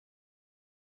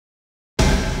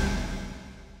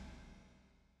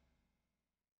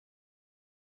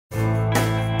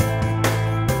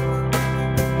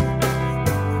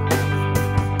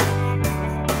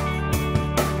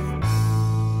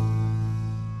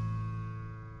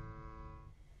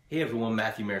Hey everyone,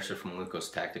 Matthew Mercer from Lucas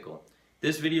Tactical.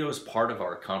 This video is part of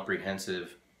our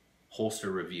comprehensive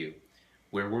holster review,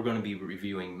 where we're going to be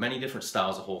reviewing many different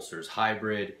styles of holsters: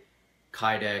 hybrid,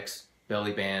 kydex,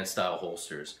 belly band style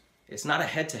holsters. It's not a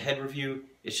head-to-head review,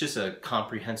 it's just a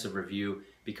comprehensive review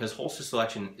because holster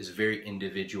selection is very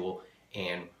individual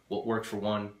and what works for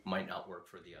one might not work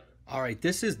for the other. Alright,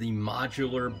 this is the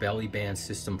modular belly band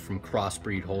system from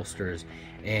Crossbreed holsters,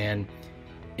 and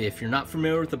if you're not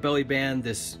familiar with the belly band,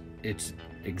 it's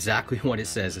exactly what it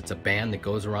says. It's a band that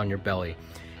goes around your belly.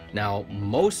 Now,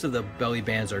 most of the belly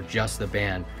bands are just the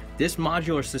band. This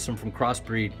modular system from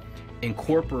Crossbreed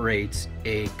incorporates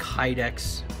a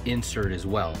kydex insert as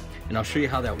well, and I'll show you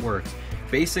how that works.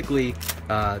 Basically,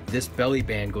 this belly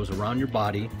band goes around your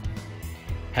body,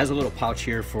 has a little pouch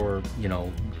here for,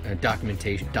 documents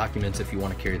if you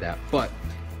want to carry that. But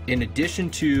in addition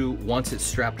to, once it's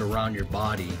strapped around your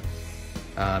body,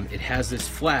 it has this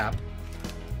flap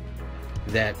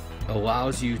that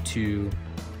allows you to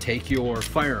take your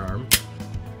firearm,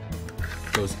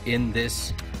 goes in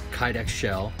this kydex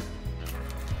shell,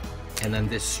 and then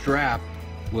this strap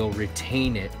will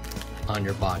retain it on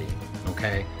your body,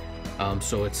 okay?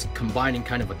 So it's combining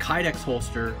kind of a kydex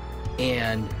holster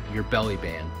and your belly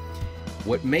band.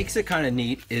 What makes it kind of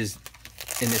neat is,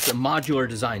 and it's a modular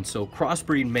design, so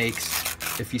Crossbreed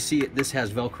makes, if you see it, this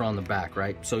has Velcro on the back,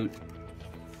 right? So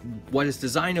what is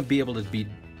designed to be able to be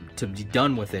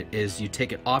done with it is you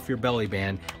take it off your belly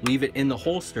band, leave it in the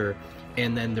holster,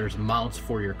 and then there's mounts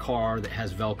for your car that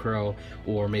has Velcro,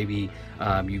 or maybe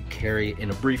you carry it in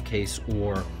a briefcase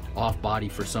or off body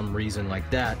for some reason like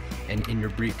that, and in your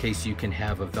briefcase you can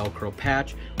have a Velcro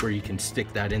patch where you can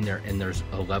stick that in there and there's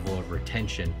a level of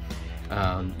retention.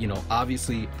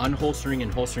 Obviously unholstering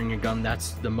and holstering a gun,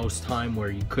 that's the most time where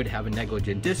you could have a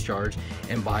negligent discharge,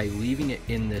 and by leaving it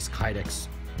in this kydex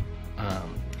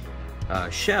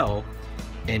shell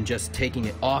and just taking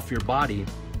it off your body,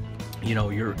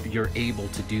 you're able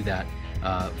to do that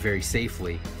very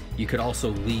safely. You could also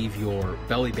leave your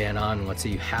belly band on. Let's say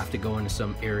you have to go into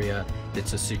some area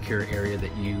that's a secure area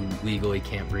that you legally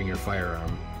can't bring your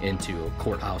firearm into, a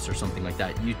courthouse or something like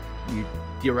that. You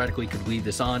theoretically could leave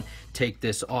this on, take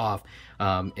this off,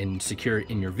 and secure it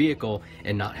in your vehicle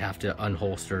and not have to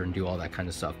unholster and do all that kind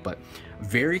of stuff. But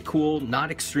very cool,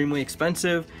 not extremely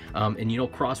expensive, and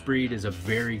Crossbreed is a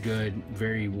very good,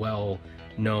 very well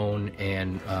known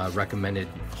and recommended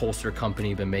holster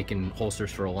company. Been making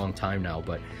holsters for a long time now.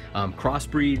 But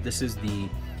Crossbreed, this is the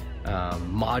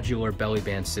modular belly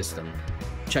band system.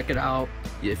 Check it out.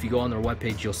 If you go on their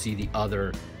webpage, you'll see the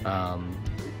other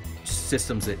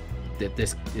systems that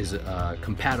this is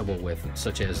compatible with,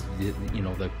 such as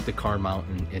the car mount,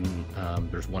 and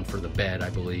there's one for the bed, I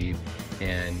believe,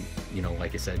 and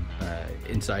like I said,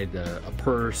 inside a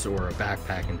purse or a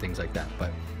backpack and things like that.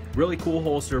 But really cool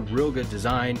holster, real good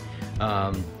design,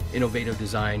 innovative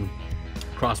design.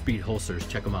 Crossbreed holsters,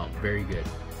 check them out, very good.